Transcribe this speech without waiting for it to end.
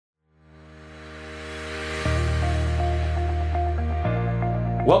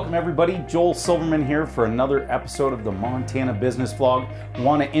Welcome everybody, Joel Silverman here for another episode of the Montana Business Vlog. I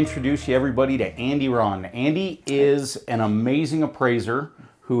want to introduce you everybody to Andy Rahn. Andy is an amazing appraiser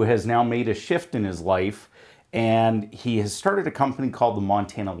who has now made a shift in his life, and he has started a company called the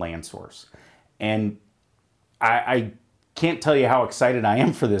Montana Land Source. And I can't tell you how excited I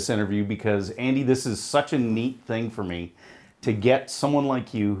am for this interview because, Andy, this is such a neat thing for me to get someone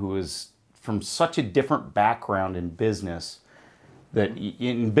like you who is from such a different background in business, that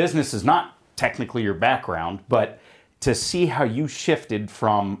in business is not technically your background, but to see how you shifted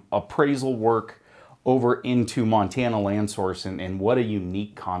from appraisal work over into Montana Land Source and what a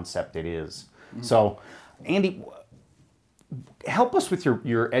unique concept it is. Mm-hmm. So, Andy, help us with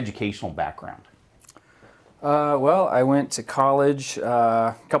your educational background. Well, I went to college,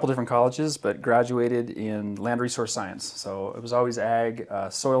 a couple different colleges, but graduated in land resource science. So it was always ag,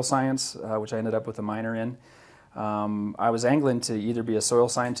 soil science, which I ended up with a minor in. I was angling to either be a soil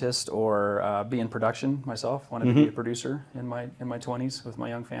scientist or be in production myself. Wanted to be a producer in my 20s with my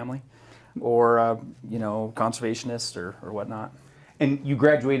young family, or conservationist or whatnot. And you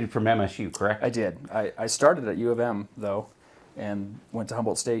graduated from MSU, correct? I did. I started at U of M though, and went to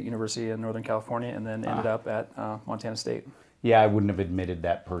Humboldt State University in Northern California, and then ended up at Montana State. Yeah, I wouldn't have admitted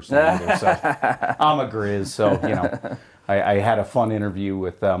that personally either. So I'm a Grizz, so I had a fun interview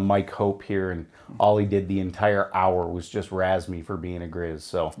with Mike Hope here, and all he did the entire hour was just razz me for being a Grizz.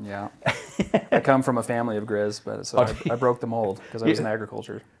 So yeah, I come from a family of Grizz, but so I broke the mold because I was an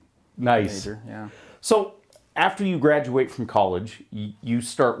agriculture major. Yeah. So after you graduate from college, you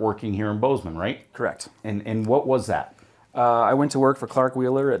start working here in Bozeman, right? Correct. And what was that? I went to work for Clark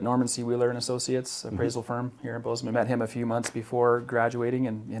Wheeler at Norman C. Wheeler and Associates, appraisal firm here in Bozeman. Met him a few months before graduating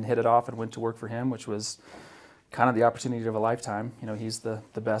and hit it off and went to work for him, which was kind of the opportunity of a lifetime. He's the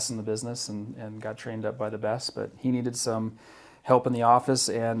best in the business and got trained up by the best, but he needed some help in the office,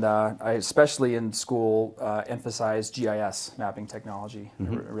 and I, especially in school, emphasized GIS mapping technology. I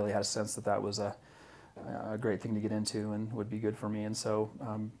really had a sense that was a great thing to get into and would be good for me, and so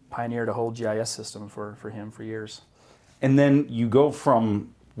pioneered a whole GIS system for him for years. And then you go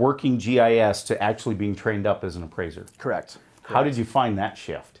from working GIS to actually being trained up as an appraiser. Correct. How did you find that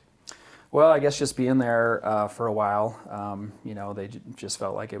shift? Well, I guess just being there for a while, they just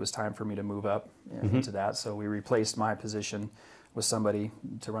felt like it was time for me to move up into that. So we replaced my position with somebody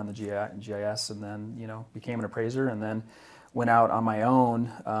to run the GIS, and then became an appraiser, and then went out on my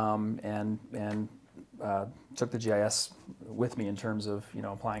own and took the GIS with me in terms of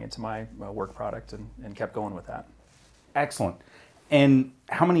applying it to my work product, and kept going with that. Excellent. And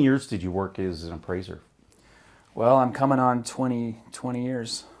how many years did you work as an appraiser? Well, I'm coming on 20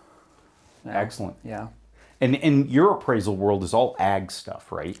 years now. Excellent. Yeah. And your appraisal world is all ag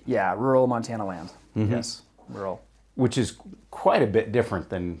stuff, right? Yeah, rural Montana land. Yes, rural. Which is quite a bit different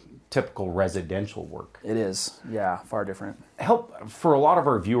than typical residential work. It is, yeah, far different. For a lot of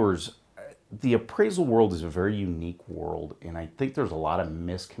our viewers, the appraisal world is a very unique world, and I think there's a lot of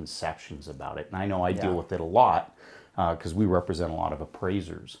misconceptions about it. And I know I deal with it a lot because we represent a lot of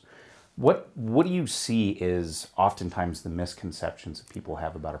appraisers. What do you see is oftentimes the misconceptions that people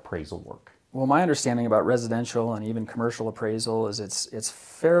have about appraisal work? Well, my understanding about residential and even commercial appraisal is it's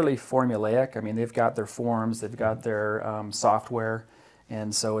fairly formulaic. I mean, they've got their forms, they've got their software,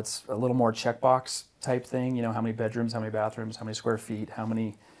 and so it's a little more checkbox type thing. How many bedrooms, how many bathrooms, how many square feet, how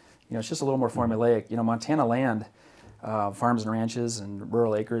many. It's just a little more formulaic. Montana land, farms and ranches and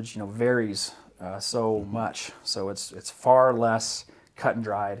rural acreage, varies so much. So it's far less cut and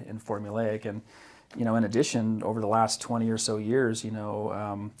dried and formulaic. And in addition, over the last 20 or so years,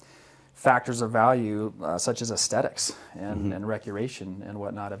 factors of value such as aesthetics and recreation and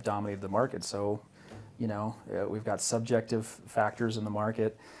whatnot have dominated the market. So we've got subjective factors in the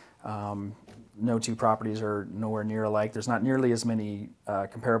market. No two properties are nowhere near alike. There's not nearly as many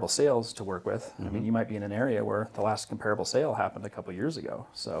comparable sales to work with. I mean, you might be in an area where the last comparable sale happened a couple years ago.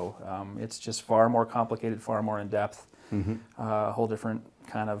 So it's just far more complicated, far more in depth, a whole different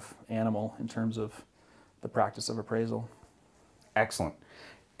kind of animal in terms of the practice of appraisal. Excellent.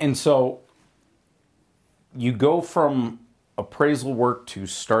 And so you go from appraisal work to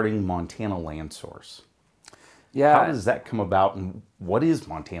starting Montana Land Source. Yeah. How does that come about, and what is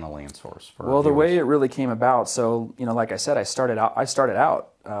Montana Land Source for our Well, the viewers? way it really came about, so like I said, I started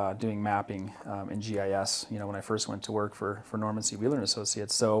out doing mapping in GIS. When I first went to work for Norman C. Wheeler and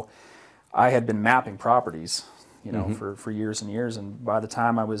Associates. So I had been mapping properties, for years and years, and by the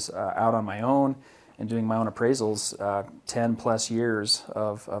time I was out on my own and doing my own appraisals, 10 plus years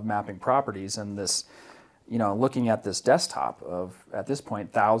of mapping properties, and this looking at this desktop of, at this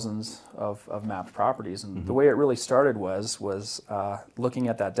point, thousands of mapped properties. And the way it really started was looking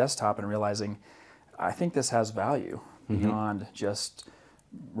at that desktop and realizing, I think this has value beyond just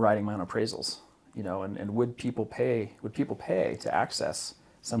writing my own appraisals, and would people pay to access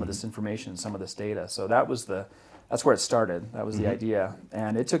some of this information, some of this data? So that's where it started. That was the idea.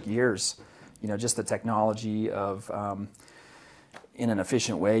 And it took years, just the technology of, in an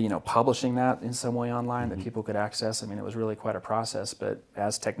efficient way, publishing that in some way online that people could access. I mean, it was really quite a process, but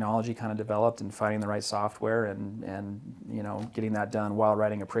as technology kind of developed and finding the right software and getting that done while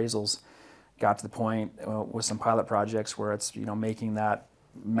writing appraisals, got to the point with some pilot projects where it's, making that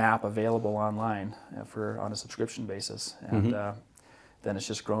map available online on a subscription basis. And then it's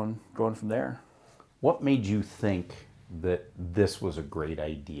just grown from there. What made you think that this was a great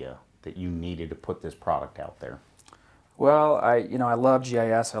idea, that you needed to put this product out there? Well, I love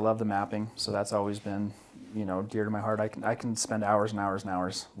GIS. I love the mapping, so that's always been, dear to my heart. I can spend hours and hours and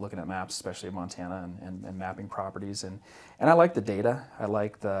hours looking at maps, especially of Montana and mapping properties, and I like the data. I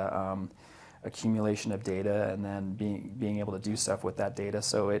like the accumulation of data and then being able to do stuff with that data.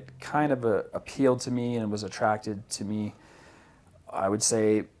 So it kind of appealed to me and was attracted to me, I would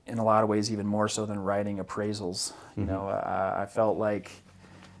say, in a lot of ways even more so than writing appraisals. I felt like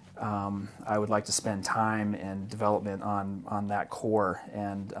I would like to spend time and development on that core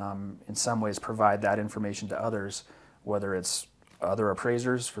and in some ways provide that information to others, whether it's other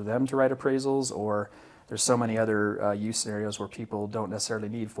appraisers for them to write appraisals, or there's so many other use scenarios where people don't necessarily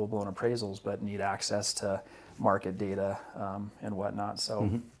need full-blown appraisals but need access to market data and whatnot. So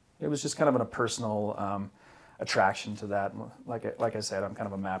it was just kind of a personal attraction to that. Like I said, I'm kind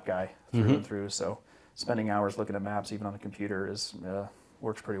of a map guy through and through, so spending hours looking at maps even on the computer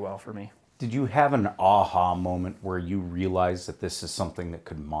works pretty well for me. Did you have an aha moment where you realized that this is something that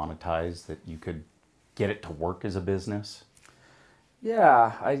could monetize, that you could get it to work as a business?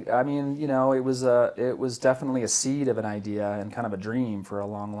 Yeah, I mean, it was definitely a seed of an idea and kind of a dream for a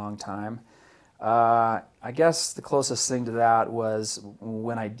long, long time. I guess the closest thing to that was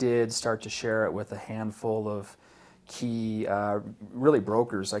when I did start to share it with a handful of key, really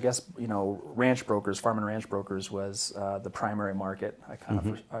brokers. I guess, ranch brokers, farm and ranch brokers was the primary market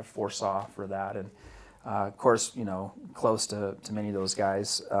I foresaw for that. And of course, close to many of those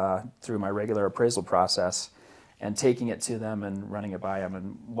guys through my regular appraisal process, and taking it to them and running it by them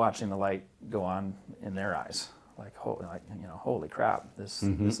and watching the light go on in their eyes. Like holy crap, this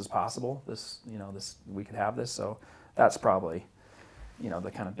is possible. This we could have this. So that's probably,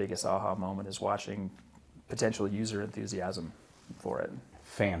 the kind of biggest aha moment is watching potential user enthusiasm for it.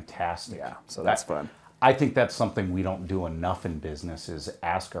 Fantastic. Yeah, so that's fun. I think that's something we don't do enough in business, is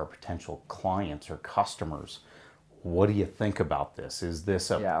ask our potential clients or customers, what do you think about this? Is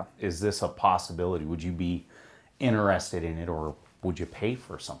this a possibility? Would you be interested in it, or would you pay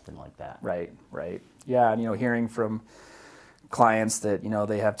for something like that? Right. Yeah, and hearing from clients that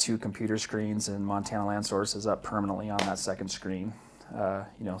they have 2 computer screens and Montana Land Source is up permanently on that second screen,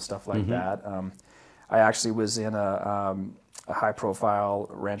 stuff like that. I actually was in a high-profile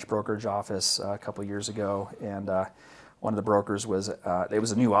ranch brokerage office a couple years ago, and one of the brokers was it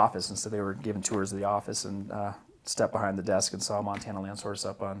was a new office, and so they were giving tours of the office, and stepped behind the desk and saw Montana Land Source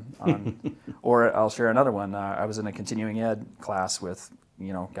up on or I'll share another one. I was in a continuing ed class with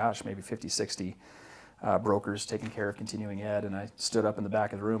maybe 50, 60 brokers taking care of continuing ed, and I stood up in the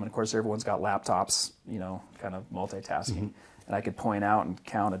back of the room, and of course everyone's got laptops, kind of multitasking, and I could point out and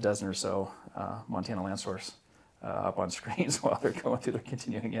count a dozen or so Montana Land Source up on screens while they're going through their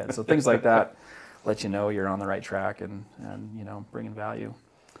continuing ed. So things like that let you know you're on the right track and bringing value.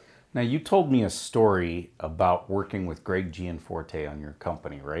 Now, you told me a story about working with Greg Gianforte on your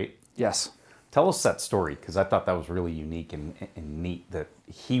company, right? Yes. Tell us that story, because I thought that was really unique and neat that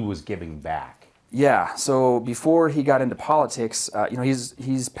he was giving back. Yeah. So before he got into politics,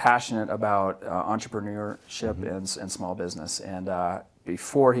 he's passionate about entrepreneurship and small business. And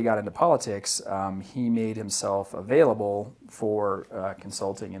before he got into politics, he made himself available for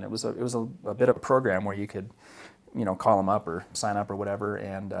consulting, and it was a bit of a program where you could call him up or sign up or whatever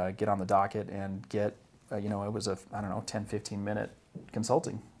and get on the docket and get, it was 10, 15 minute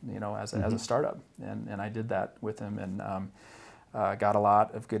consulting, as a startup. And I did that with him and got a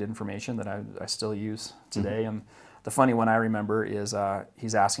lot of good information that I still use today. And the funny one I remember is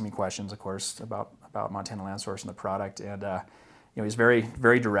he's asking me questions, of course, about Montana Land Source and the product. And, he's very,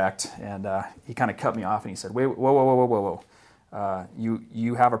 very direct. And he kind of cut me off and he said, wait, whoa.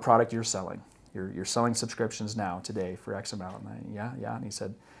 You have a product you're selling. You're selling subscriptions now, today, for X amount. And yeah. And he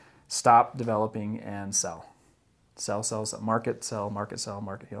said, stop developing and sell. Sell, market, sell, market,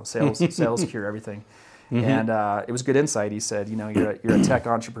 sales, sales cure everything. And it was good insight. He said, you know, you're a tech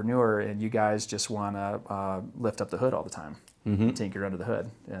entrepreneur, and you guys just want to lift up the hood all the time, tinker under the hood,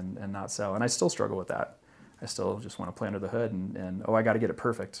 and not sell. And I still struggle with that. I still just want to play under the hood, and I got to get it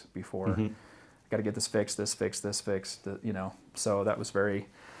perfect before. I got to get this fixed, you know. So that was very,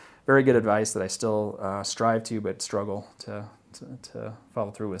 very good advice that I still strive to, but struggle to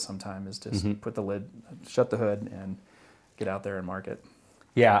follow through with sometimes, is just put the lid, shut the hood, and get out there and market.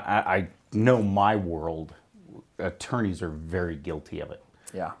 Yeah, I know my world, attorneys are very guilty of it.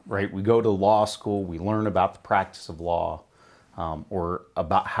 Yeah. Right? We go to law school, we learn about the practice of law, or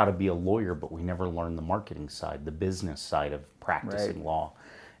about how to be a lawyer, but we never learn the marketing side, the business side of practicing law.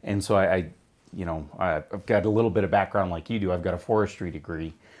 And so I've got a little bit of background like you do. I've got a forestry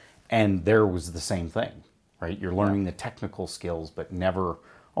degree, and there was the same thing, right? You're learning the technical skills, but never,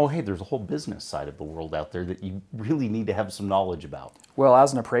 oh, hey, there's a whole business side of the world out there that you really need to have some knowledge about. Well,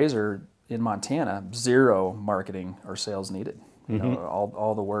 as an appraiser in Montana, zero marketing or sales needed. You know,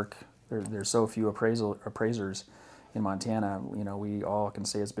 all the work, there's so few appraisers in Montana. You know, we all can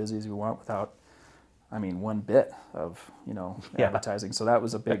stay as busy as we want without, I mean, one bit of, you know, advertising. So that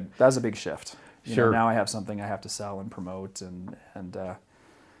was a big shift. You know, now I have something I have to sell and promote, and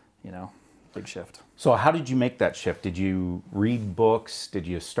you know, big shift. So how did you make that shift? Did you read books? Did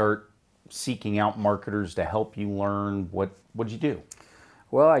you start seeking out marketers to help you learn? What did you do?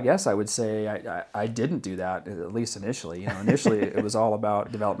 Well, I guess I would say I didn't do that, at least initially. You know, initially it was all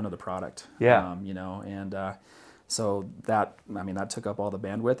about development of the product. Yeah. You know, and so that, I mean, that took up all the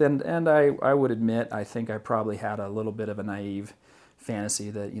bandwidth. And I would admit, I think I probably had a little bit of a naive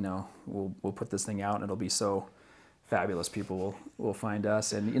fantasy that, you know, we'll put this thing out and it'll be so fabulous, people will find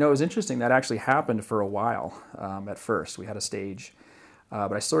us. And, you know, it was interesting, that actually happened for a while. At first we had a stage,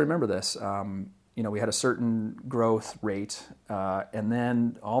 but I still remember this. You know, we had a certain growth rate, and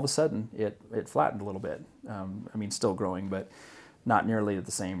then all of a sudden it flattened a little bit. I mean, still growing, but not nearly at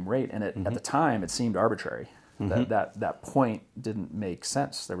the same rate. And at the time, it seemed arbitrary. That point didn't make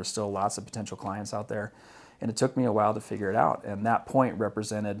sense. There were still lots of potential clients out there, and it took me a while to figure it out. And that point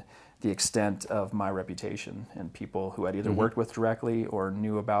represented the extent of my reputation, and people who I'd either worked with directly or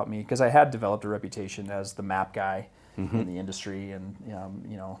knew about me, because I had developed a reputation as the map guy in the industry, and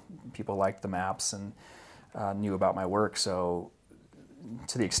you know, people liked the maps and knew about my work. So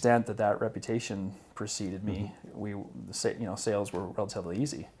to the extent that reputation preceded me, sales were relatively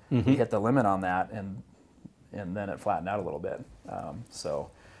easy. We hit the limit on that, and then it flattened out a little bit.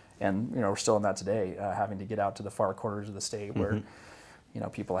 And you know, we're still in that today, having to get out to the far corners of the state where you know,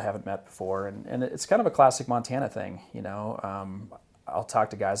 people I haven't met before, and it's kind of a classic Montana thing. You know, I'll talk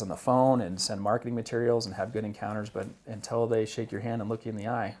to guys on the phone and send marketing materials and have good encounters, but until they shake your hand and look you in the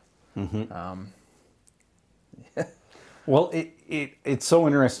eye. Well, it's so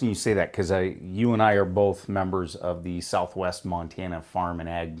interesting you say that, because you and I are both members of the Southwest Montana Farm and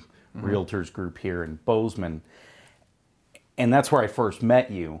Ag Realtors group here in Bozeman, and that's where I first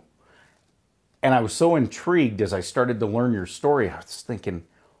met you. And I was so intrigued as I started to learn your story. I was thinking,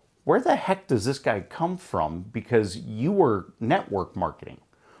 where the heck does this guy come from? Because you were network marketing,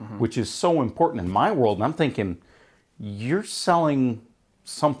 which is so important in my world. And I'm thinking, you're selling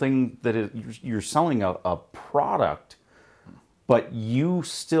something you're selling a product, but you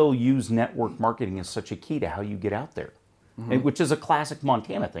still use network marketing as such a key to how you get out there, which is a classic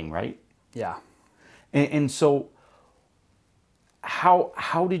Montana thing, right? Yeah. And so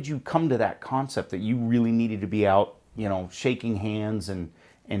how did you come to that concept that you really needed to be out, you know, shaking hands and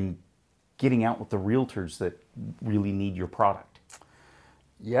getting out with the realtors that really need your product?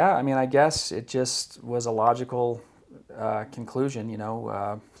 Yeah, I mean, I guess it just was a logical conclusion. You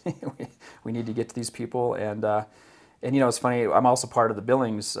know, we need to get to these people, and you know, it's funny. I'm also part of the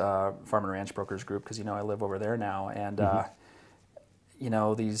Billings Farm and Ranch Brokers group, because, you know, I live over there now, and you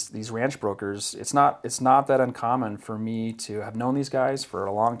know, these ranch brokers, it's not that uncommon for me to have known these guys for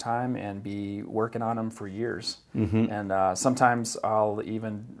a long time and be working on them for years. And sometimes I'll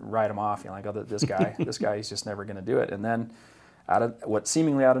even write them off, you know, like, oh, this guy, he's just never going to do it. And then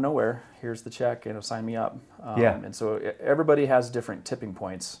seemingly out of nowhere, here's the check, and sign me up. And so everybody has different tipping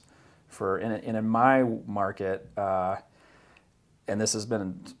points in my market. And this has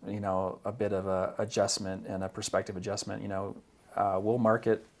been, you know, a bit of a adjustment and a perspective adjustment. You know, we'll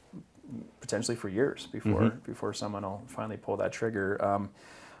market potentially for years before someone will finally pull that trigger.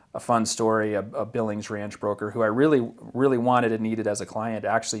 A fun story: a Billings ranch broker who I really wanted and needed as a client,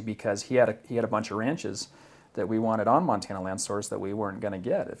 actually, because he had a bunch of ranches that we wanted on Montana Land Source that we weren't going to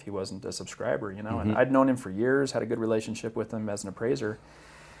get if he wasn't a subscriber. You know, and I'd known him for years, had a good relationship with him as an appraiser.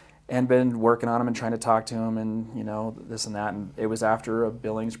 and been working on him and trying to talk to him and, this and that. And it was after a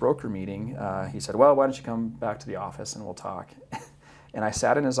Billings broker meeting. He said, well, why don't you come back to the office and we'll talk. And I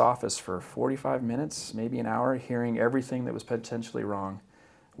sat in his office for 45 minutes, maybe an hour, hearing everything that was potentially wrong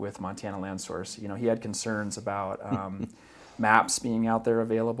with Montana Land Source. He had concerns about maps being out there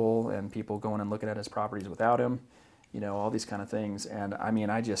available and people going and looking at his properties without him, all these kind of things. And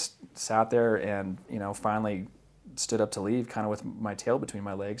I just sat there and, finally stood up to leave kind of with my tail between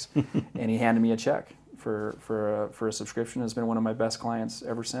my legs. And he handed me a check for a subscription. It's been one of my best clients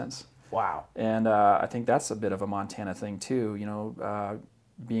ever since. Wow. And I think that's a bit of a Montana thing too,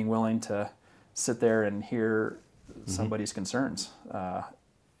 being willing to sit there and hear somebody's concerns,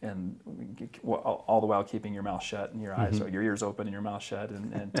 and all the while keeping your mouth shut and your eyes, your ears open and your mouth shut.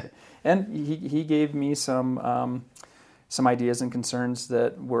 And he gave me some ideas and concerns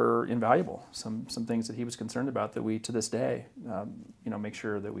that were invaluable. Some things that he was concerned about that we to this day, make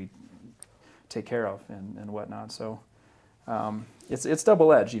sure that we take care of and whatnot. So. It's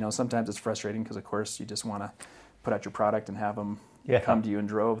double-edged. Sometimes it's frustrating because, of course, you just want to put out your product and have them come to you in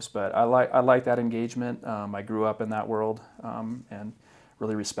droves. But I like that engagement. I grew up in that world and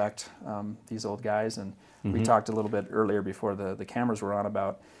really respect these old guys. And we talked a little bit earlier before the cameras were on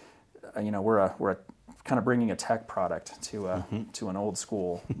about, we're a kind of bringing a tech product to an old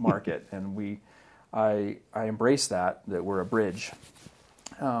school market, and I embrace that we're a bridge.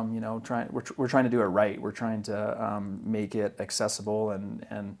 We're trying to do it right. We're trying to make it accessible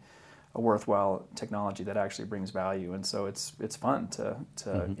and a worthwhile technology that actually brings value. And so it's fun to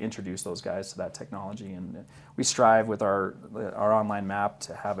introduce those guys to that technology. And we strive with our online map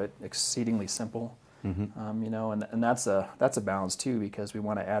to have it exceedingly simple. And that's a balance too, because we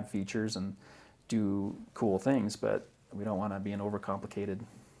want to add features and do cool things, but we don't want to be an overcomplicated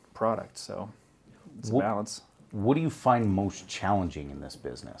product. So it's a balance. What do you find most challenging in this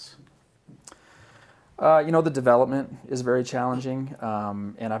business? The development is very challenging,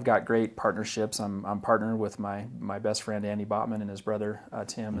 and I've got great partnerships. I'm partnered with my best friend Andy Botman and his brother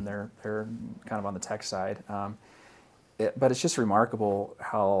Tim, and they're kind of on the tech side. But it's just remarkable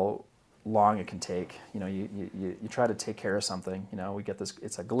how long it can take. You try to take care of something. We get this,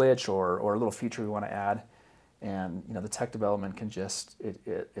 it's a glitch or a little feature we want to add, and the tech development can just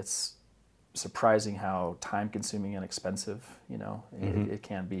it's surprising how time-consuming and expensive, it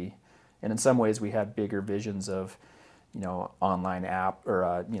can be. And in some ways, we had bigger visions of, online app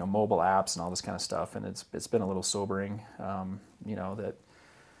or mobile apps and all this kind of stuff. And it's been a little sobering, that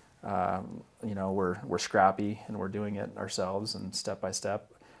we're scrappy and we're doing it ourselves and step by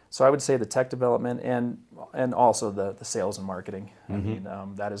step. So I would say the tech development and also the sales and marketing. I mean,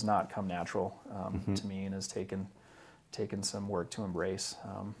 that has not come natural to me and has taken some work to embrace.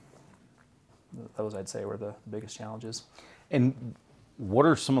 Those, I'd say, were the biggest challenges. And what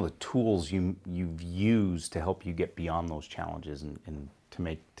are some of the tools you've used to help you get beyond those challenges and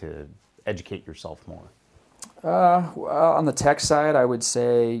to educate yourself more? Well, on the tech side, I would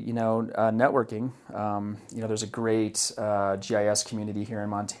say, networking. There's a great GIS community here in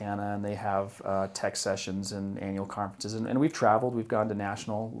Montana, and they have tech sessions and annual conferences. And we've traveled. We've gone to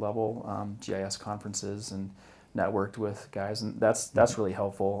national level GIS conferences and networked with guys, and that's really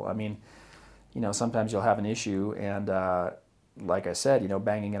helpful. I mean, sometimes you'll have an issue, and like I said,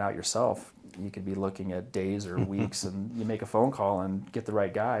 banging it out yourself, you could be looking at days or weeks, and you make a phone call and get the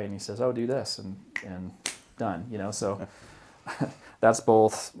right guy, and he says, "Oh, do this," and done. So that's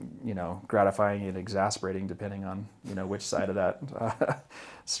both, gratifying and exasperating depending on, which side of that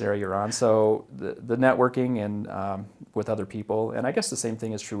scenario you're on. So the networking and with other people, and I guess the same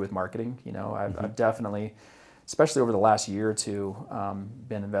thing is true with marketing. I've definitely, especially over the last year or two,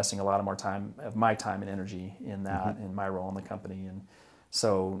 been investing a lot more time of my time and energy in that, in my role in the company. And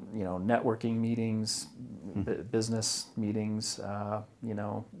so, networking meetings, business meetings,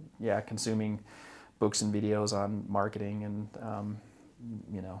 consuming books and videos on marketing and,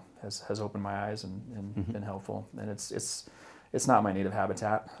 has opened my eyes and been helpful. And it's not my native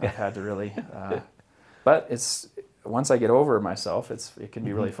habitat. I've had to really, but once I get over myself, it can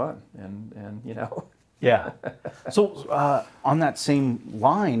be really fun and. Yeah. So on that same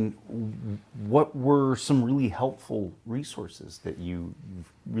line, what were some really helpful resources that you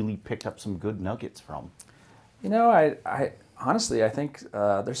really picked up some good nuggets from? I honestly, I think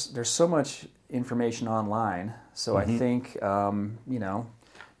there's so much information online. So I think,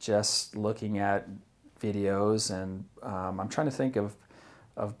 just looking at videos and I'm trying to think of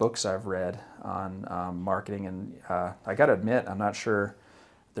books I've read on marketing. And I got to admit, I'm not sure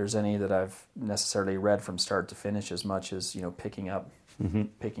there's any that I've necessarily read from start to finish as much as, picking up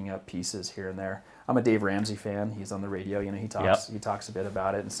picking up pieces here and there. I'm a Dave Ramsey fan. He's on the radio. You know, he talks a bit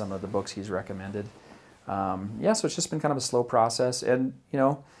about it in some of the books he's recommended. So it's just been kind of a slow process, and you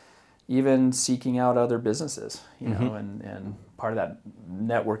know, even seeking out other businesses, you know, and part of that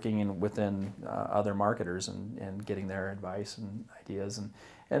networking and within other marketers and getting their advice and ideas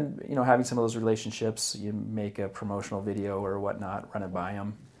and you know, having some of those relationships. You make a promotional video or whatnot, run it by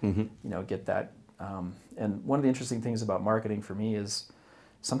them, you know, get that. And one of the interesting things about marketing for me is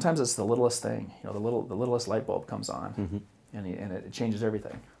sometimes it's the littlest thing. You know, the littlest light bulb comes on, and it changes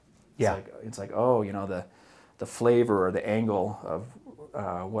everything. It's like, oh, you know, the flavor or the angle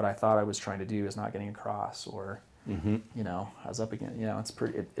of what I thought I was trying to do is not getting across, or you know, I was up again. You know, it's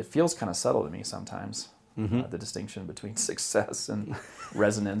pretty. It feels kind of subtle to me sometimes. The distinction between success and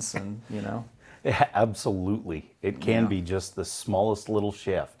resonance, and you know. Yeah, absolutely. It can be just the smallest little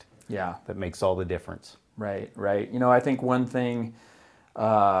shift. Yeah, that makes all the difference. Right. You know, I think one thing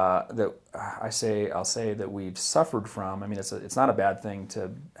that I'll say that we've suffered from. I mean, it's not a bad thing to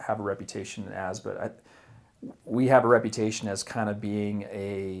have a reputation as, but we have a reputation as kind of being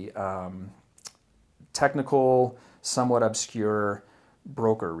a technical, somewhat obscure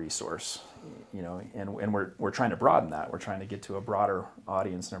broker resource. You know, and we're trying to broaden that. We're trying to get to a broader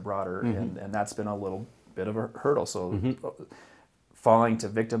audience and a broader, and that's been a little bit of a hurdle. So. Falling to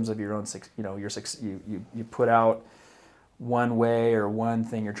victims of your own, you know, you put out one way or one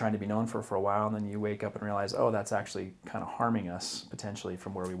thing you're trying to be known for a while, and then you wake up and realize, oh, that's actually kind of harming us potentially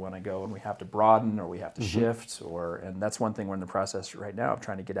from where we want to go, and we have to broaden or we have to shift, and that's one thing we're in the process right now of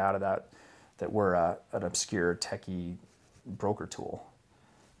trying to get out of that we're an obscure techie broker tool,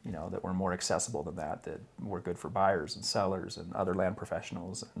 you know, that we're more accessible than that we're good for buyers and sellers and other land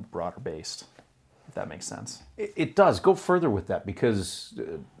professionals and broader based. If that makes sense. It does. Go further with that, because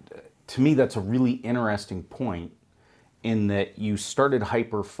to me that's a really interesting point, in that you started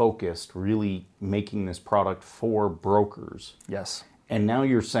hyper-focused, really making this product for brokers. Yes. And now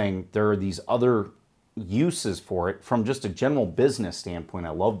you're saying there are these other uses for it from just a general business standpoint.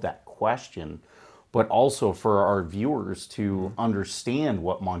 I love that question. But also for our viewers to understand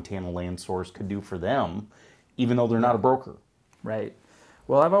what Montana Land Source could do for them, even though they're not a broker. Right.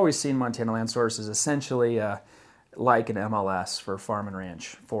 Well, I've always seen Montana Land Source as essentially like an MLS for farm and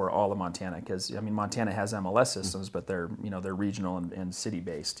ranch for all of Montana, because I mean, Montana has MLS systems, but they're regional and city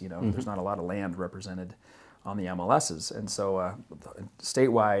based. You know, there's not a lot of land represented on the MLSs, and so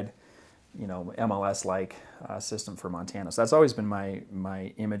statewide, you know, MLS like system for Montana. So that's always been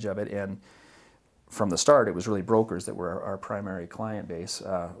my image of it, and from the start, it was really brokers that were our primary client base.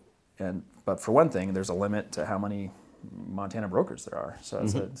 But for one thing, there's a limit to how many Montana brokers there are, so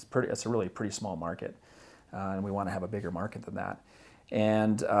it's a really pretty small market, and we want to have a bigger market than that.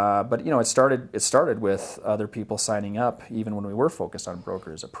 And but you know, it started with other people signing up, even when we were focused on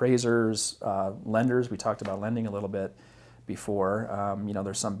brokers, appraisers, lenders. We talked about lending a little bit before. You know,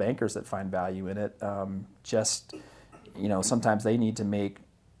 there's some bankers that find value in it. Just, you know, sometimes they need to make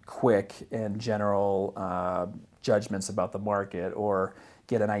quick and general judgments about the market, or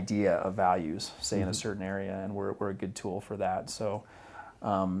get an idea of values, say in a certain area, and we're a good tool for that. So,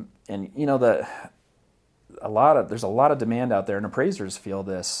 and you know, there's a lot of demand out there, and appraisers feel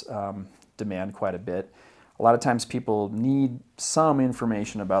this demand quite a bit. A lot of times people need some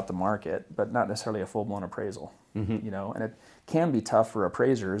information about the market, but not necessarily a full-blown appraisal. You know, and it can be tough for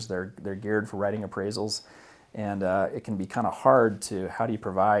appraisers. They're geared for writing appraisals, and it can be kind of hard to, how do you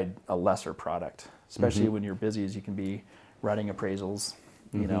provide a lesser product, especially when you're busy as you can be writing appraisals.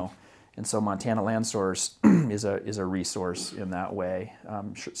 You know, and so Montana Land Source is a resource in that way.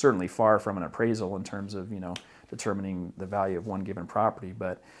 Certainly far from an appraisal in terms of, you know, determining the value of one given property,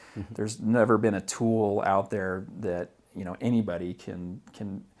 but there's never been a tool out there that, you know, anybody can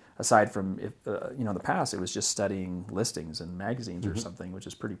aside from, if you know, in the past it was just studying listings in magazines or something, which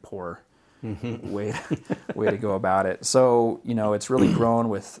is pretty poor way to go about it. So, you know, it's really grown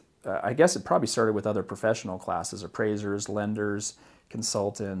with. I guess it probably started with other professional classes, appraisers, lenders,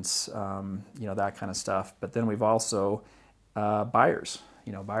 consultants, you know, that kind of stuff. But then we've also buyers.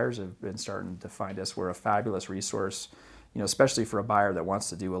 You know, buyers have been starting to find us. We're a fabulous resource, you know, especially for a buyer that wants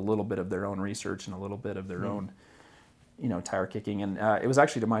to do a little bit of their own research and a little bit of their own, you know, tire kicking. And it was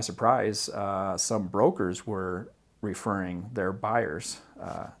actually, to my surprise, some brokers were referring their buyers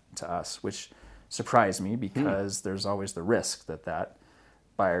to us, which surprised me, because there's always the risk that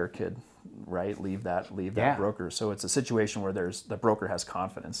buyer could leave that broker. So it's a situation where the broker has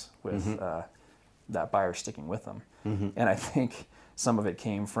confidence with that buyer sticking with them. And I think some of it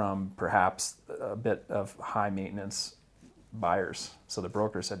came from perhaps a bit of high maintenance buyers. So the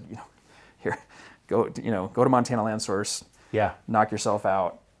broker said, you know, here, go to Montana Land Source, Yeah. knock yourself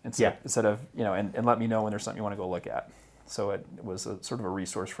out Yeah. instead of, and let me know when there's something you want to go look at. So it was a sort of a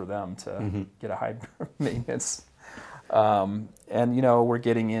resource for them to get a high maintenance. And, we're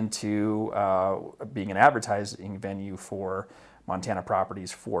getting into being an advertising venue for Montana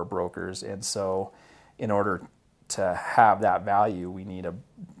properties for brokers. And so in order to have that value, we need a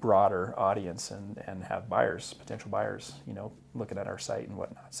broader audience and have buyers, potential buyers, looking at our site and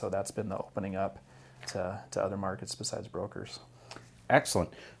whatnot. So that's been the opening up to other markets besides brokers. Excellent.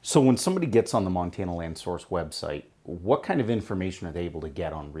 So when somebody gets on the Montana Land Source website, what kind of information are they able to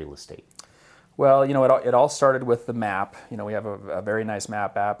get on real estate? Well, it all started with the map. We have a very nice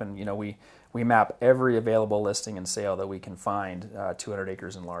map app, and we map every available listing and sale that we can find, 200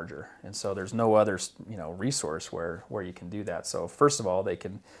 acres and larger. And so there's no other resource where you can do that. So first of all, they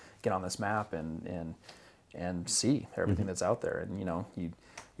can get on this map and see everything that's out there. And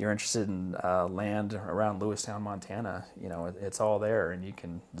you're interested in land around Lewistown, Montana. It's all there, and you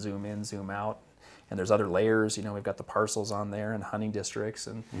can zoom in, zoom out. And there's other layers. We've got the parcels on there and hunting districts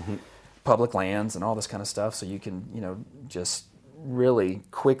and public lands and all this kind of stuff. So you can just really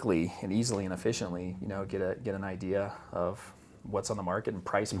quickly and easily and efficiently get an idea of what's on the market and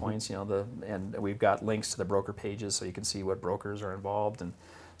price points. And we've got links to the broker pages so you can see what brokers are involved. And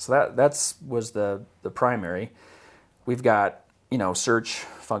so that was the primary. We've got search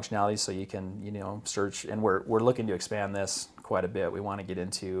functionality so you can search, and we're looking to expand this quite a bit. We want to get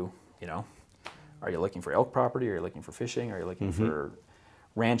into are you looking for elk property? Are you looking for fishing? Are you looking for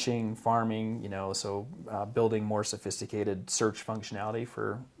ranching, farming? So building more sophisticated search functionality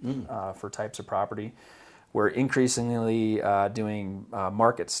for types of property. We're increasingly doing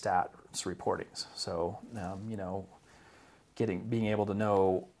market stats reportings. So being able to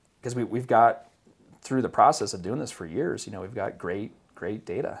know, because we've got, through the process of doing this for years, we've got great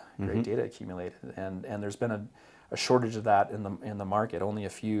data, great data accumulated, and there's been a shortage of that in the market. Only a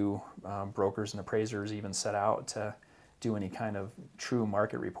few brokers and appraisers even set out to do any kind of true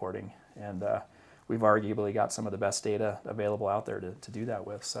market reporting, and we've arguably got some of the best data available out there to do that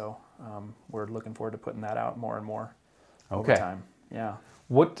with. So we're looking forward to putting that out more and more over time. Yeah.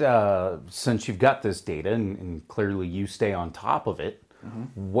 What since you've got this data and clearly you stay on top of it,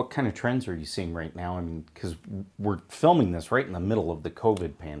 what kind of trends are you seeing right now? I mean, because we're filming this right in the middle of the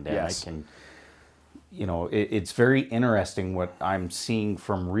COVID pandemic, Yes. and it's very interesting what I'm seeing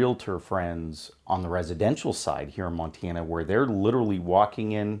from realtor friends on the residential side here in Montana, where they're literally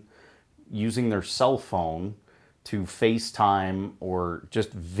walking in, using their cell phone to FaceTime or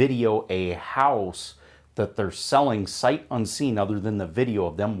just video a house that they're selling sight unseen, other than the video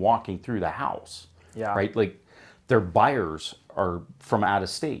of them walking through the house. Yeah. Right? Like, their buyers are from out of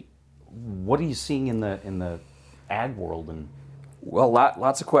state. What are you seeing in the ag world? And well,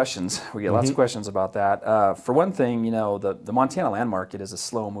 lots of questions. We get lots of questions about that. For one thing, the Montana land market is a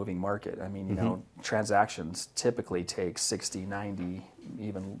slow-moving market. I mean, transactions typically take 60, 90,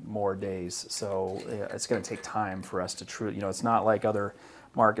 even more days. So it's going to take time for us to truly, it's not like other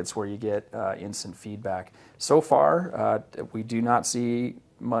markets where you get instant feedback. So far, we do not see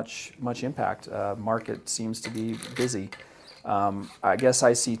much impact. Market seems to be busy. I guess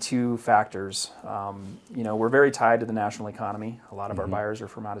I see two factors. We're very tied to the national economy. A lot of our buyers are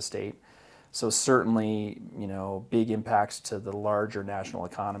from out of state. So certainly, big impacts to the larger national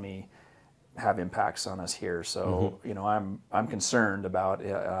economy have impacts on us here. So, I'm concerned about,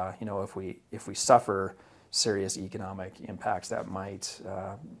 if we suffer serious economic impacts, that might,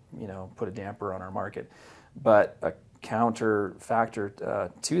 put a damper on our market. But a counter factor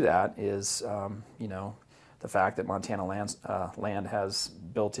to that is, the fact that Montana land has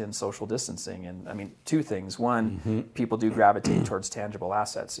built-in social distancing. And I mean, two things. One, people do gravitate towards tangible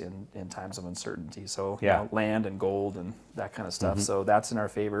assets in times of uncertainty. So land and gold and that kind of stuff. So that's in our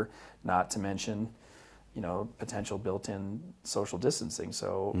favor, not to mention, potential built-in social distancing.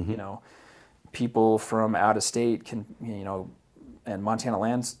 So, people from out of state can, and Montana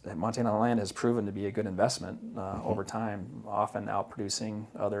land has proven to be a good investment over time, often outproducing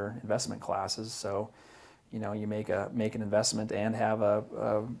other investment classes. So, you make an investment and have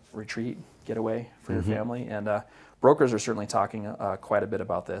a retreat getaway for your family. And brokers are certainly talking quite a bit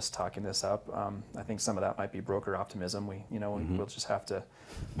about this, talking this up. I think some of that might be broker optimism. We'll just have to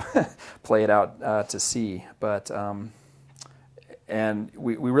play it out to see. But and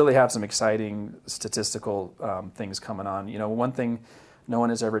we really have some exciting statistical things coming on. One thing no one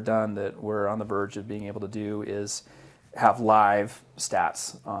has ever done that we're on the verge of being able to do is have live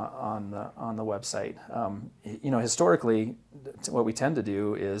stats on the website. Historically, what we tend to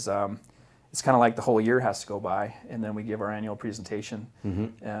do is it's kind of like the whole year has to go by, and then we give our annual presentation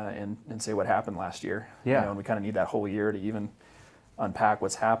and say what happened last year. Yeah. You know, and we kind of need that whole year to even unpack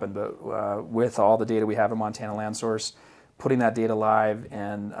what's happened. But with all the data we have in Montana Land Source, putting that data live,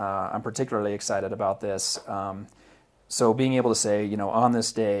 and I'm particularly excited about this. So being able to say, you know, on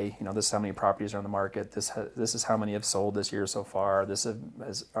this day, you know, this is how many properties are on the market. This is how many have sold this year so far.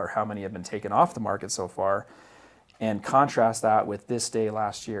 Or how many have been taken off the market so far. And contrast that with this day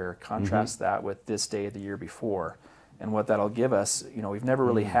last year, contrast that with this day the year before. And what that'll give us, you know, we've never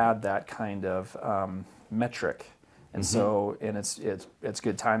really had that kind of metric. And so, and it's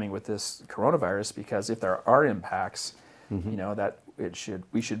good timing with this coronavirus, because if there are impacts, you know, that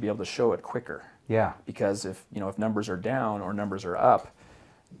we should be able to show it quicker. Yeah. Because if numbers are down or numbers are up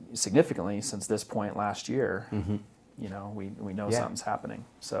significantly since this point last year, you know, we know something's happening.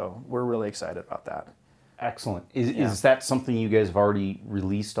 So we're really excited about that. Excellent. Is that something you guys have already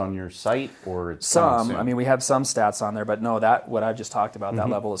released on your site, or it's some? I mean, we have some stats on there, but no, that what I just talked about, that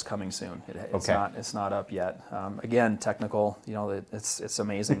level is coming soon. It's not up yet. Again, technical. You know, it's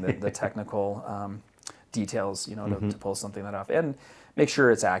amazing the technical details. You know, to pull something that off and make sure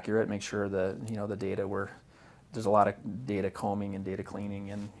it's accurate. Make sure the data there's a lot of data combing and data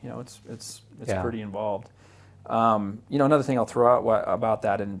cleaning, and you know, it's pretty involved. You know, another thing I'll throw out about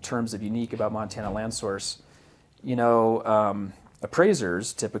that in terms of unique about Montana Land Source, you know,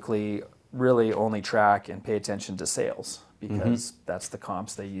 appraisers typically really only track and pay attention to sales, because that's the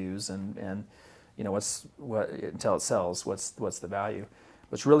comps they use, and you know, until it sells, what's the value.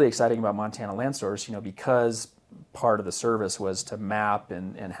 What's really exciting about Montana Land Source, you know, because part of the service was to map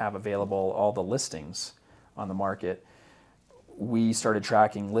and have available all the listings on the market, we started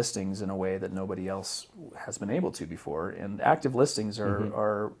tracking listings in a way that nobody else has been able to before. And active listings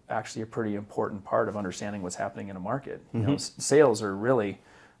are actually a pretty important part of understanding what's happening in a market. You know, sales are really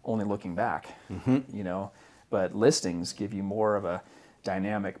only looking back, you know, but listings give you more of a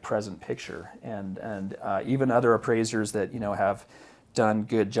dynamic present picture. And even other appraisers that, you know, have done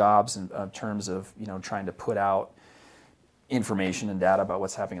good jobs in terms of, you know, trying to put out information and data about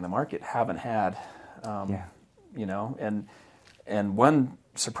what's happening in the market haven't had, you know, and one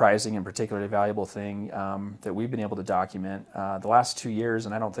surprising and particularly valuable thing that we've been able to document the last 2 years,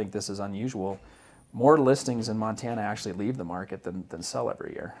 and I don't think this is unusual, more listings in Montana actually leave the market than sell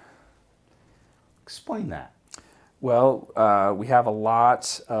every year. Explain that. Well, we have a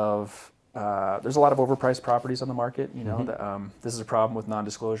lot of, there's a lot of overpriced properties on the market. You know, this is a problem with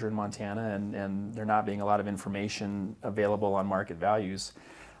non-disclosure in Montana, and there not being a lot of information available on market values.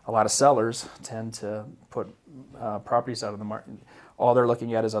 A lot of sellers tend to put properties out of the market. All they're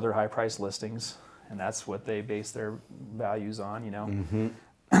looking at is other high-priced listings, and that's what they base their values on, you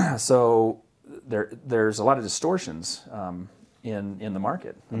know. So there's a lot of distortions in the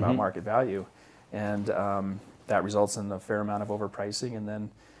market about market value, and that results in a fair amount of overpricing, and then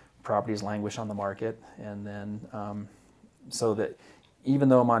properties languish on the market. And then so that even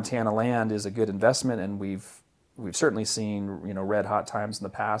though Montana land is a good investment, and we've certainly seen, you know, red hot times in the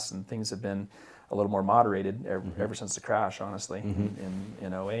past, and things have been a little more moderated ever since the crash, honestly,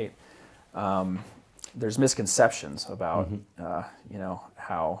 in 08. There's misconceptions about, you know,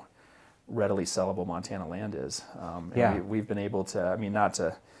 how readily sellable Montana land is. And we've been able to, I mean, not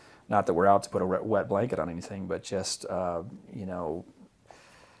that we're out to put a wet blanket on anything, but just, you know,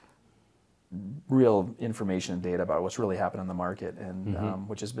 real information and data about what's really happened in the market, and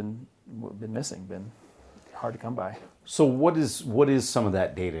which has been missing, been hard to come by. So what is some of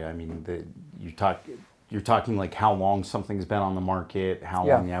that data? I mean, you're talking like how long something's been on the market, how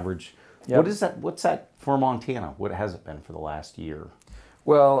long the average. Yep. What is that? What's that for Montana? What has it been for the last year?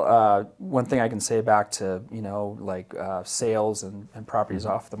 Well, one thing I can say back to, you know, like sales and properties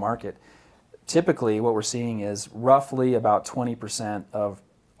off the market. Typically, what we're seeing is roughly about 20% of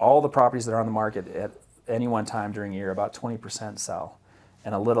all the properties that are on the market at any one time during a year, about 20% sell,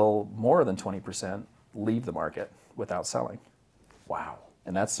 and a little more than 20% leave the market without selling. Wow.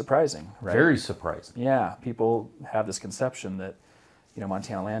 And that's surprising, right? Very surprising. Yeah, people have this conception that, you know,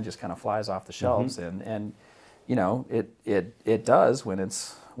 Montana land just kind of flies off the shelves, and you know, it does when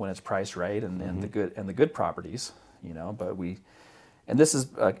it's priced right, and the good properties, you know. But and this is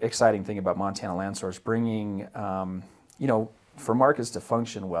an exciting thing about Montana Land Source, bringing, you know, for markets to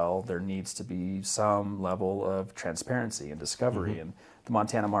function well, there needs to be some level of transparency and discovery, and the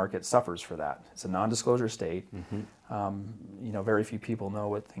Montana market suffers for that. It's a non-disclosure state. You know, very few people know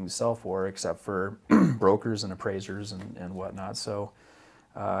what things sell for, except for brokers and appraisers and whatnot. So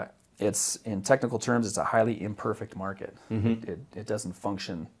it's, in technical terms, it's a highly imperfect market. It doesn't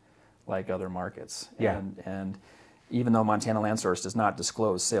function like other markets. And even though Montana Land Source does not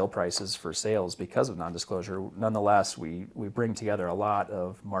disclose sale prices for sales because of non-disclosure, nonetheless, we bring together a lot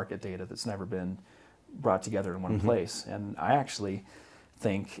of market data that's never been brought together in one place. And I actually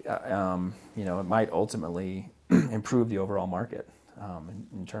think, it might ultimately improve the overall market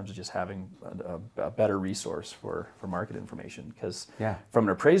in terms of just having a better resource for market information. Because from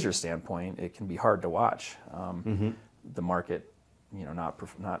an appraiser standpoint, it can be hard to watch the market,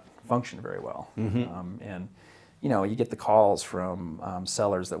 not function very well. And you get the calls from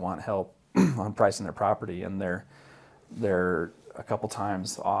sellers that want help on pricing their property, and they're a couple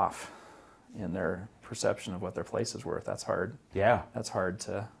times off in their perception of what their place is worth. That's hard. Yeah. That's hard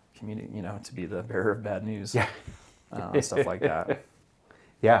to communicate, to be the bearer of bad news. Yeah. Stuff like that.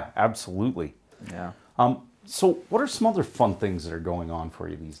 Yeah, absolutely. Yeah. So what are some other fun things that are going on for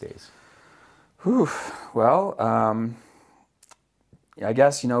you these days? Well, I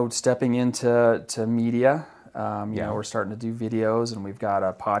guess, stepping into media. We're starting to do videos, and we've got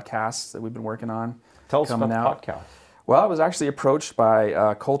a podcast that we've been working on. Tell us about the podcast. Well, I was actually approached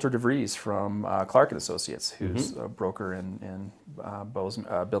by Coulter DeVries from Clark & Associates, who's a broker in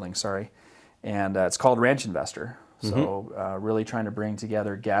Billings, and it's called Ranch Investor. So really trying to bring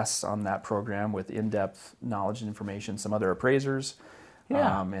together guests on that program with in-depth knowledge and information, some other appraisers,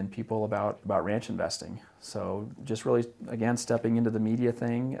 and people about ranch investing. So just really, again, stepping into the media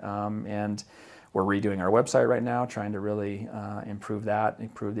thing, and we're redoing our website right now, trying to really improve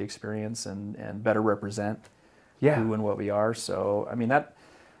the experience, and better represent who and what we are. So, I mean, that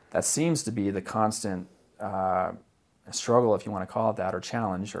seems to be the constant struggle, if you want to call it that, or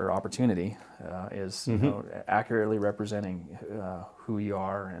challenge, or opportunity, is accurately representing who you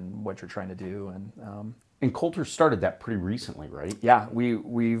are and what you're trying to do. And Coulter started that pretty recently, right? Yeah,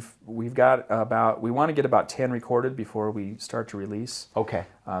 we've got we want to get about 10 recorded before we start to release. Okay.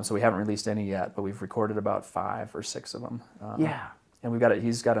 So we haven't released any yet, but we've recorded about 5 or 6 of them. And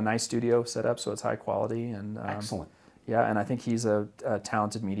he's got a nice studio set up, so it's high quality. And excellent. Yeah, and I think he's a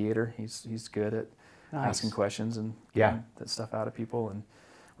talented mediator. He's good at asking questions and getting that stuff out of people. And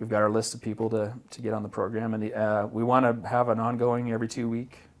we've got our list of people to get on the program. And we want to have an ongoing every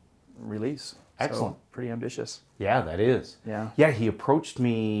 2-week release. Excellent. So pretty ambitious. Yeah, that is. Yeah. Yeah, he approached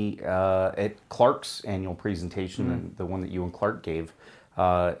me at Clark's annual presentation, and the one that you and Clark gave,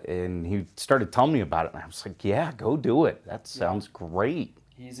 and he started telling me about it, and I was like, yeah, go do it. That sounds great.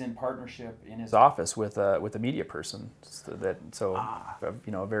 He's in partnership in his office with a media person,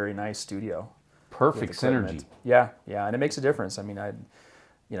 a very nice studio. Perfect synergy. Yeah, and it makes a difference. I mean, I've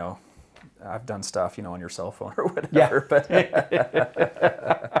done stuff, on your cell phone or whatever, but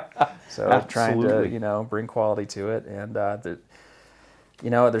so Absolutely. trying to, bring quality to it, and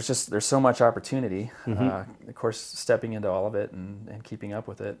there's so much opportunity. Of course, stepping into all of it and keeping up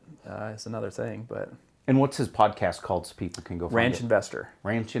with it is another thing. But and what's his podcast called, so people can go find Ranch it? Investor.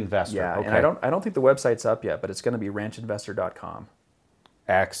 Ranch Investor. Yeah, okay. and I don't think the website's up yet, but it's going to be ranchinvestor.com.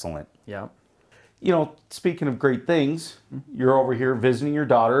 Excellent. Yeah. Speaking of great things, you're over here visiting your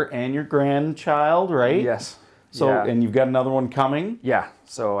daughter and your grandchild, right? Yes. So, and you've got another one coming? Yeah.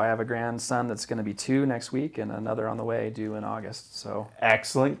 So I have a grandson that's going to be 2 next week, and another on the way due in August. So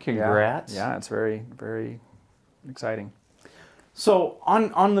excellent. Congrats. Yeah, it's very, very exciting. So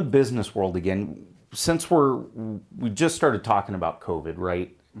on the business world again, since we just started talking about COVID,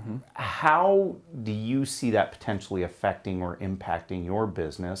 right? How do you see that potentially affecting or impacting your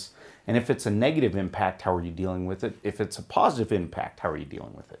business? And if it's a negative impact, how are you dealing with it? If it's a positive impact, how are you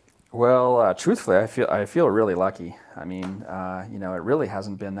dealing with it? Well, truthfully, I feel really lucky. I mean, it really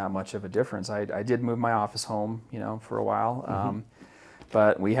hasn't been that much of a difference. I did move my office home, for a while,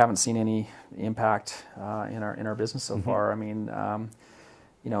 but we haven't seen any impact in our business so far. I mean,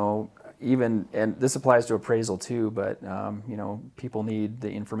 even, and this applies to appraisal too, but people need the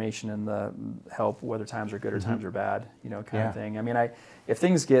information and the help, whether times are good or times are bad, kind of thing. I mean, if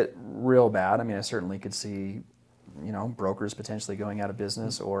things get real bad, I mean, I certainly could see, brokers potentially going out of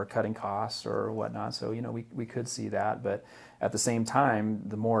business or cutting costs or whatnot. So, we could see that, but at the same time,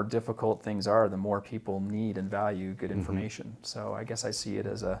 the more difficult things are, the more people need and value good information. So I guess I see it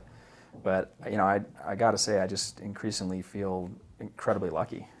as but I got to say, I just increasingly feel incredibly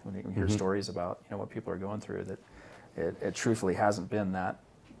lucky when you hear stories about what people are going through, that it truthfully hasn't been that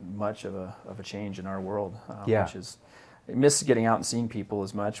much of a change in our world, which is, I miss getting out and seeing people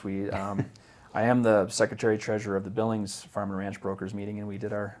as much. I am the secretary treasurer of the Billings Farm and Ranch Brokers meeting, and we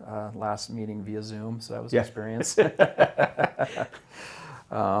did our last meeting via Zoom, so that was an experience.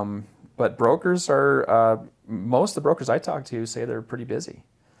 But brokers most of the brokers I talk to say they're pretty busy.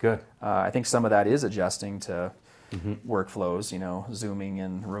 Good. I think some of that is adjusting to workflows, Zooming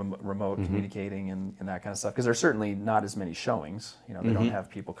and remote communicating and that kind of stuff. Because there's certainly not as many showings. They don't have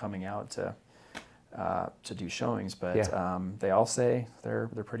people coming out to do showings, but they all say they're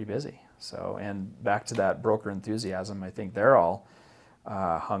pretty busy. So, and back to that broker enthusiasm, I think they're all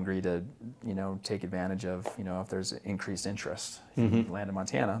hungry to take advantage of if there's increased interest in land in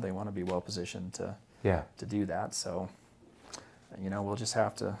Montana. They want to be well positioned to do that. So we'll just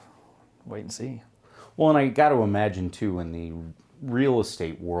have to wait and see. Well, and I got to imagine too, in the real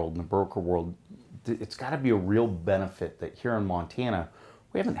estate world, in the broker world, it's got to be a real benefit that here in Montana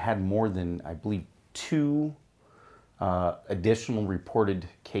we haven't had more than, I believe, 2 additional reported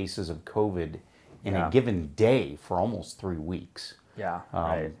cases of COVID in a given day for almost 3 weeks. Yeah,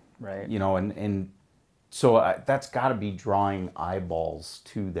 right. And so that's got to be drawing eyeballs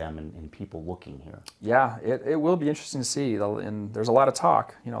to them and people looking here. Yeah, it will be interesting to see. And there's a lot of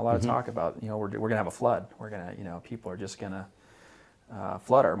talk, of talk about, we're going to have a flood. We're going to, people are just going to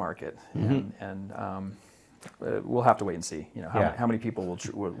flood our market. And we'll have to wait and see, how many people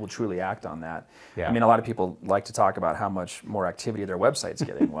will truly act on that. Yeah. I mean, a lot of people like to talk about how much more activity their website's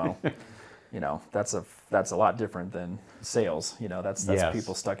getting. Well, that's a lot different than sales. That's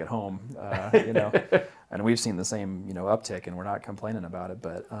people stuck at home. And we've seen the same uptick, and we're not complaining about it.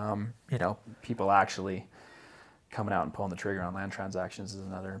 But people actually coming out and pulling the trigger on land transactions is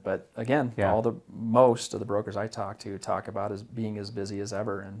another. But again, most of the brokers I talk about as being as busy as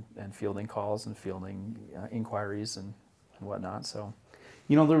ever and fielding calls and fielding inquiries and whatnot. So,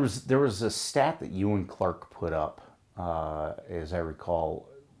 there was a stat that you and Clark put up, as I recall.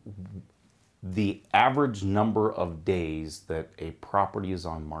 The average number of days that a property is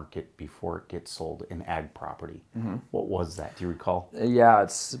on market before it gets sold, in ag property. What was that? Do you recall? Yeah,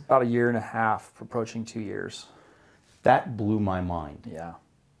 it's about 1.5 years, approaching 2 years. That blew my mind. Yeah.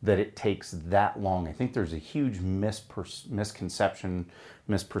 That it takes that long. I think there's a huge misperception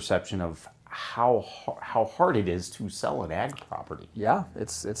of how hard it is to sell an ag property. Yeah,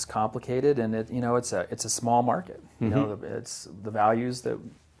 it's complicated, and it's a small market. It's the values that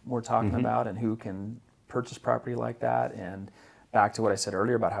we're talking about and who can purchase property like that. And back to what I said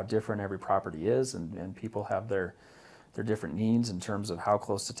earlier about how different every property is, and people have their different needs in terms of how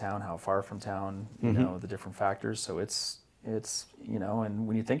close to town, how far from town, the different factors. So it's and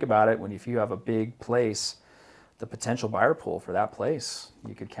when you think about it, if you have a big place, the potential buyer pool for that place,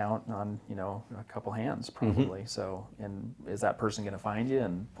 you could count on, a couple hands probably. So, and is that person going to find you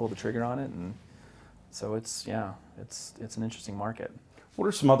and pull the trigger on it? And so it's an interesting market. What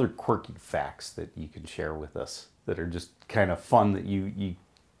are some other quirky facts that you can share with us that are just kind of fun that you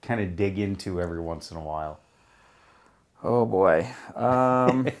kind of dig into every once in a while? Oh boy.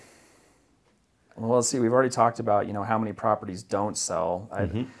 Well, let's see. We've already talked about how many properties don't sell.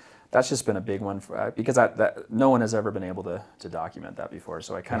 That's just been a big one because that no one has ever been able to document that before.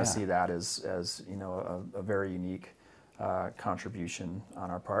 So I kind of see that as a very unique contribution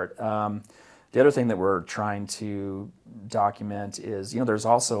on our part. The other thing that we're trying to document is, there's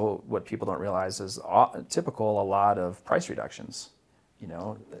also what people don't realize is a lot of price reductions.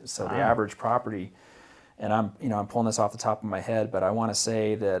 So the average property, and I'm pulling this off the top of my head, but I want to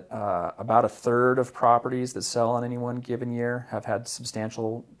say that about 1/3 of properties that sell in any one given year have had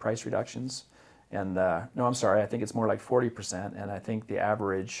substantial price reductions. And no, I'm sorry, I think it's more like 40%. And I think the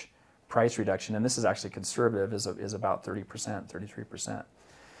average price reduction, and this is actually conservative, is about 30%, 33%.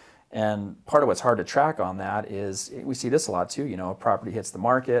 And part of what's hard to track on that is we see this a lot too. A property hits the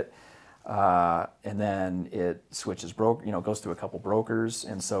market, and then it switches goes through a couple brokers,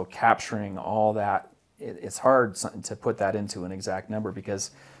 and so capturing all that, it's hard to put that into an exact number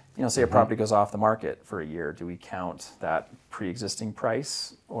because, say a property goes off the market for a year, do we count that pre-existing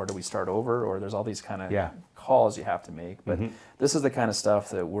price, or do we start over, or there's all these kind of calls you have to make. But this is the kind of stuff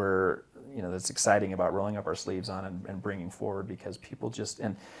that we're that's exciting about rolling up our sleeves on and bringing forward, because people just,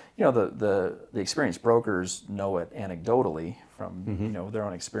 and the experienced brokers know it anecdotally from their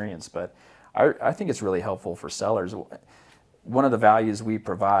own experience, but I think it's really helpful for sellers. One of the values we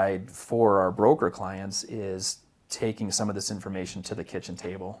provide for our broker clients is taking some of this information to the kitchen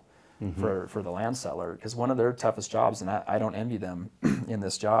table for the land seller, because one of their toughest jobs, and I don't envy them in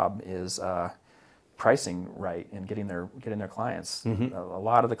this job, is pricing right and getting their clients. A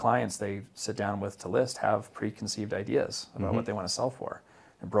lot of the clients they sit down with to list have preconceived ideas about what they want to sell for,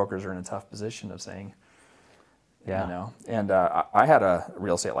 and brokers are in a tough position of saying, And I had a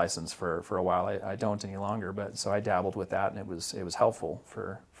real estate license for a while. I don't any longer, but so I dabbled with that, and it was helpful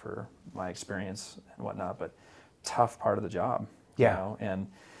for my experience and whatnot. But tough part of the job, and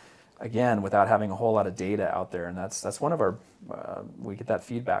again, without having a whole lot of data out there, and that's one of our we get that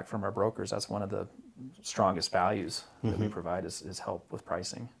feedback from our brokers. That's one of the strongest values that we provide is help with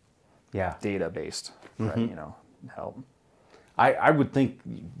pricing. Yeah. Data based, right, you know, help. I would think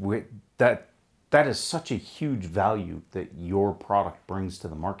that is such a huge value that your product brings to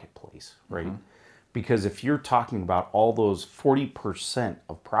the marketplace, right? Because if you're talking about all those 40%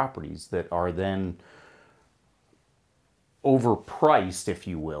 of properties that are then overpriced, if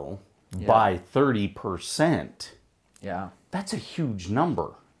you will, by 30%, that's a huge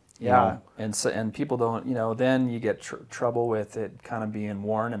number. You know? And people don't, you know, then you get trouble with it kind of being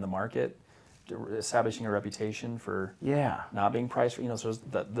worn in the market, establishing a reputation for not being priced, you know, so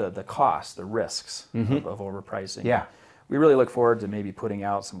the cost, the risks of overpricing. Yeah. We really look forward to maybe putting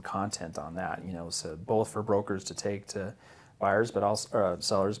out some content on that, you know, so both for brokers to take to buyers, but also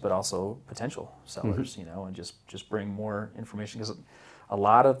sellers, but also potential sellers, you know, and just bring more information, because a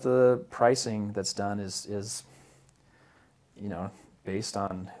lot of the pricing that's done is you know, based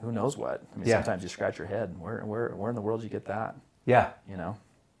on who knows what. I mean, sometimes you scratch your head. Where in the world did you get that? Yeah. You know.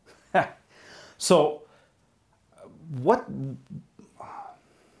 So, what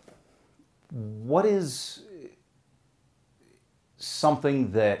is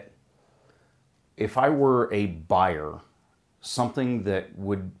something that, if I were a buyer, something that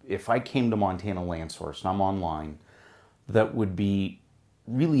would, if I came to Montana Land Source and I'm online, that would be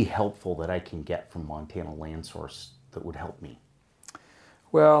really helpful that I can get from Montana Land Source that would help me?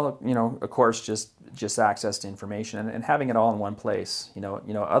 Well, you know, of course, just access to information and having it all in one place. You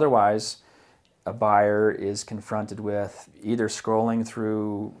know, otherwise, a buyer is confronted with either scrolling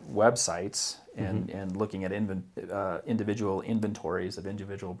through websites and looking at individual inventories of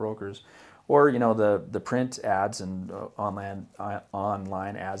individual brokers, or you know, the print ads and online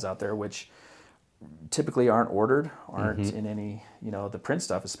ads out there, which typically aren't ordered, aren't in any, you know, the print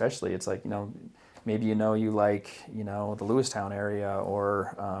stuff especially. It's like, you know, maybe you like, you know, the Lewistown area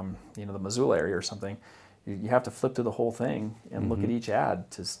or you know, the Missoula area or something. You have to flip through the whole thing and look at each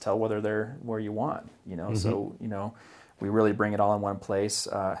ad to tell whether they're where you want, you know. So, you know, we really bring it all in one place.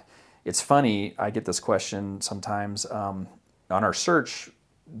 It's funny, I get this question sometimes on our search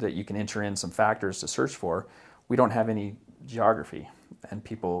that you can enter in some factors to search for. We don't have any geography, and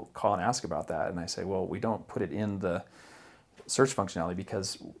people call and ask about that, and I say, well, we don't put it in the search functionality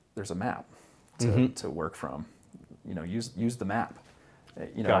because there's a map to work from. You know, use the map.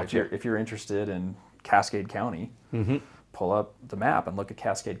 You know, Gotcha. if you're interested in Cascade County, pull up the map and look at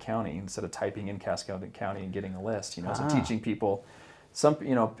Cascade County instead of typing in Cascade County and getting a list. You know, so teaching people, some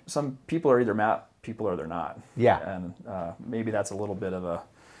people are either map people or they're not. Yeah. And maybe that's a little bit of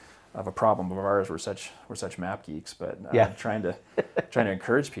a problem of ours. We're such map geeks, but trying to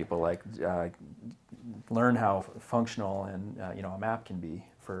encourage people, like learn how functional and you know, a map can be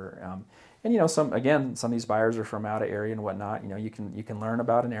for. And you know, some of these buyers are from out of area and whatnot. You know, you can learn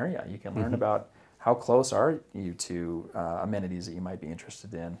about an area. You can learn about how close are you to amenities that you might be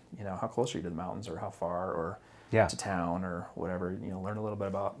interested in. You know, how close are you to the mountains, or how far, or to town, or whatever. You know, learn a little bit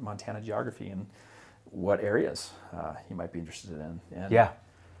about Montana geography and what areas you might be interested in. And,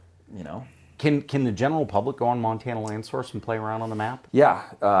 you know. Can the general public go on Montana Land Source and play around on the map? Yeah,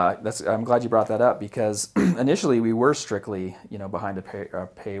 I'm glad you brought that up, because initially we were strictly, you know, behind a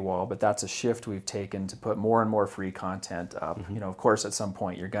paywall, but that's a shift we've taken to put more and more free content up. You know, of course, at some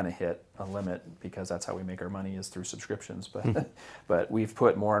point you're going to hit a limit, because that's how we make our money, is through subscriptions. But but we've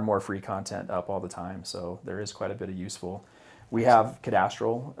put more and more free content up all the time, so there is quite a bit of useful. We have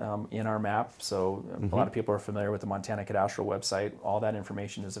cadastral in our map, so a lot of people are familiar with the Montana Cadastral website. All that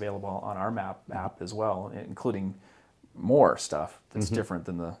information is available on our map app as well, including more stuff that's different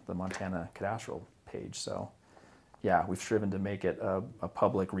than the Montana Cadastral page. So, yeah, we've striven to make it a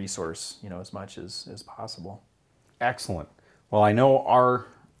public resource, you know, as much as possible. Excellent. Well, I know our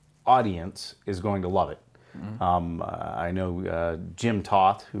audience is going to love it. I know Jim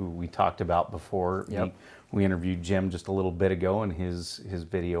Toth, who we talked about before. Yep. We interviewed Jim just a little bit ago, and his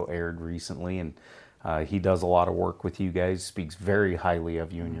video aired recently, and he does a lot of work with you guys, speaks very highly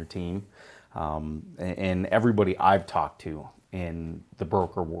of you and your team. And everybody I've talked to in the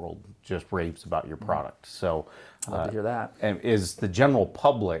broker world just raves about your product. So Love to hear that. And is the general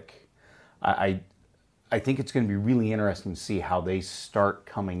public, I think it's going to be really interesting to see how they start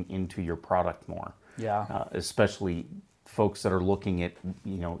coming into your product more. Yeah. Especially folks that are looking at,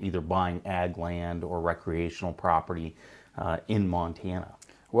 you know, either buying ag land or recreational property in Montana.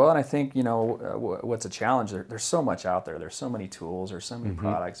 Well, and I think, you know, what's a challenge, there's so much out there. There's so many tools, there's so many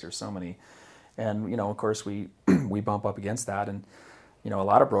products, there's so many, and, you know, of course we bump up against that. And a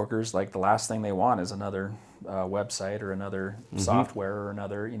lot of brokers, like the last thing they want is another website or another software or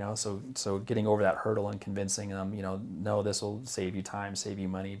another, so getting over that hurdle and convincing them, no, this will save you time, save you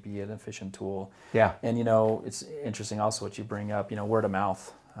money, be an efficient tool. Yeah. And, it's interesting also what you bring up, word of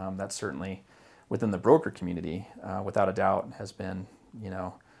mouth. That's certainly within the broker community, without a doubt, has been,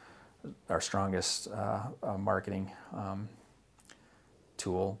 our strongest marketing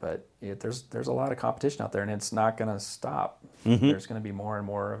tool, but there's a lot of competition out there, and it's not going to stop. There's going to be more and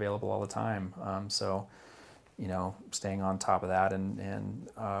more available all the time. So, staying on top of that and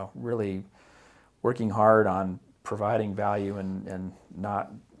really working hard on providing value and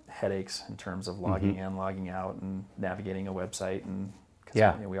not headaches in terms of logging in, logging out, and navigating a website. And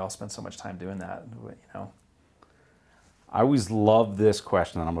because we all spend so much time doing that. I always love this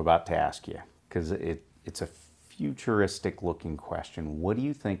question that I'm about to ask you, because it's a futuristic looking question. What do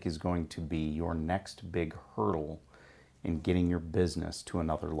you think is going to be your next big hurdle in getting your business to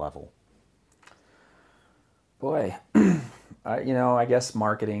another level? Boy, I guess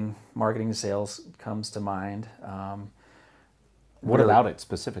marketing sales comes to mind. What about it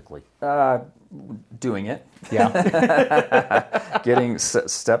specifically? Doing it. Yeah.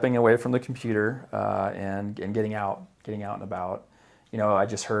 Stepping away from the computer and getting out and about. I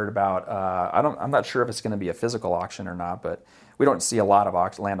just heard about, I'm not sure if it's going to be a physical auction or not, but we don't see a lot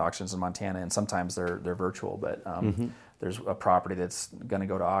of land auctions in Montana, and sometimes they're virtual, but there's a property that's going to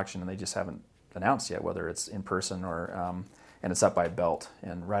go to auction, and they just haven't announced yet whether it's in person or, and it's up by Belt.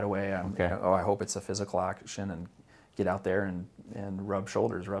 And right away, I hope it's a physical auction, and get out there and rub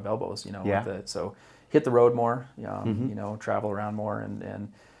shoulders, rub elbows, with it. So hit the road more, travel around more,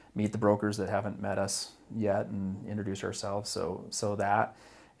 and meet the brokers that haven't met us yet and introduce ourselves. So that,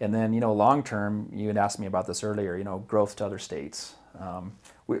 and then, long term, you had asked me about this earlier, growth to other states.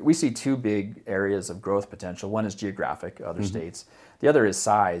 We see two big areas of growth potential. One is geographic, other states. The other is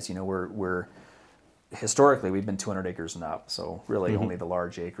size. We're historically, we've been 200 acres and up, so really only the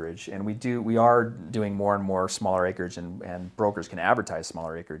large acreage. And we are doing more and more smaller acreage, and brokers can advertise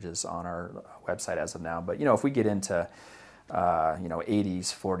smaller acreages on our website as of now. But if we get into 80s,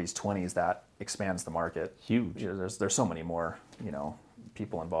 40s, 20s, that expands the market. Huge. There's so many more,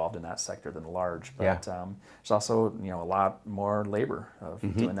 people involved in that sector than the large. But there's also, a lot more labor of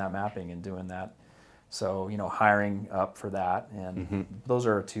doing that mapping and doing that. So, hiring up for that. And those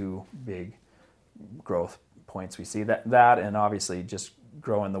are two big growth points we see. That and obviously just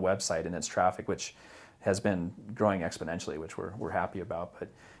growing the website and its traffic, which has been growing exponentially, which we're happy about. But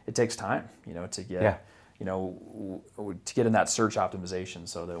it takes time, to get... to get in that search optimization,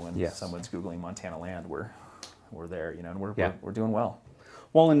 so that when someone's Googling Montana land, we're there, and we're doing well.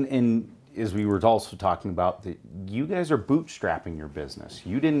 Well, and as we were also talking about, that you guys are bootstrapping your business.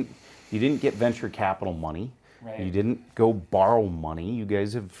 You didn't get venture capital money. Right. You didn't go borrow money.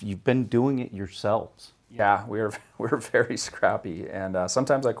 You've been doing it yourselves. Yeah, we're very scrappy, and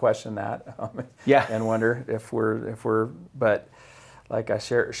sometimes I question that. And wonder if we're. But like I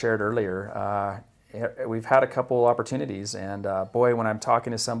shared earlier. We've had a couple opportunities, and boy, when I'm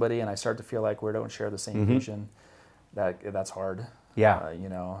talking to somebody and I start to feel like we don't share the same vision, that's hard. Yeah.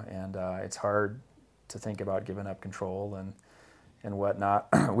 And it's hard to think about giving up control and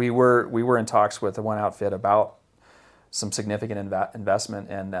whatnot. We were in talks with the one outfit about some significant investment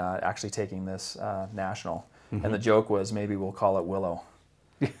and actually taking this national. And the joke was, maybe we'll call it Willow.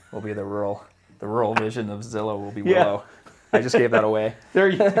 We'll be the rural vision of Zillow will be Willow. I just gave that away. There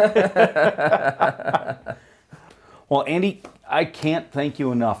you Well, Andy, I can't thank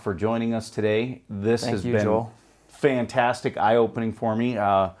you enough for joining us today. This has been Joel. Fantastic, eye-opening for me.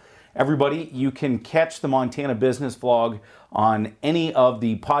 Everybody, you can catch the Montana Business Vlog on any of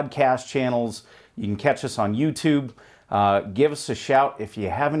the podcast channels. You can catch us on YouTube. Give us a shout if you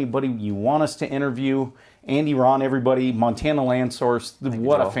have anybody you want us to interview. Andy, Rahn, everybody, Montana Land Source.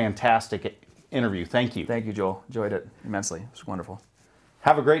 What a fantastic interview. Thank you. Thank you, Joel. Enjoyed it immensely. It was wonderful.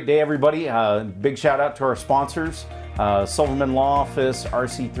 Have a great day, everybody. Big shout out to our sponsors, Silverman Law Office,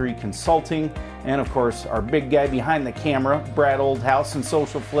 RC3 Consulting, and of course, our big guy behind the camera, Brad Oldhouse and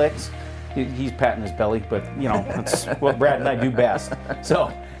Social Flicks. He's patting his belly, but that's what Brad and I do best.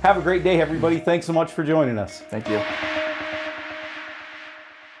 So have a great day, everybody. Thanks so much for joining us. Thank you.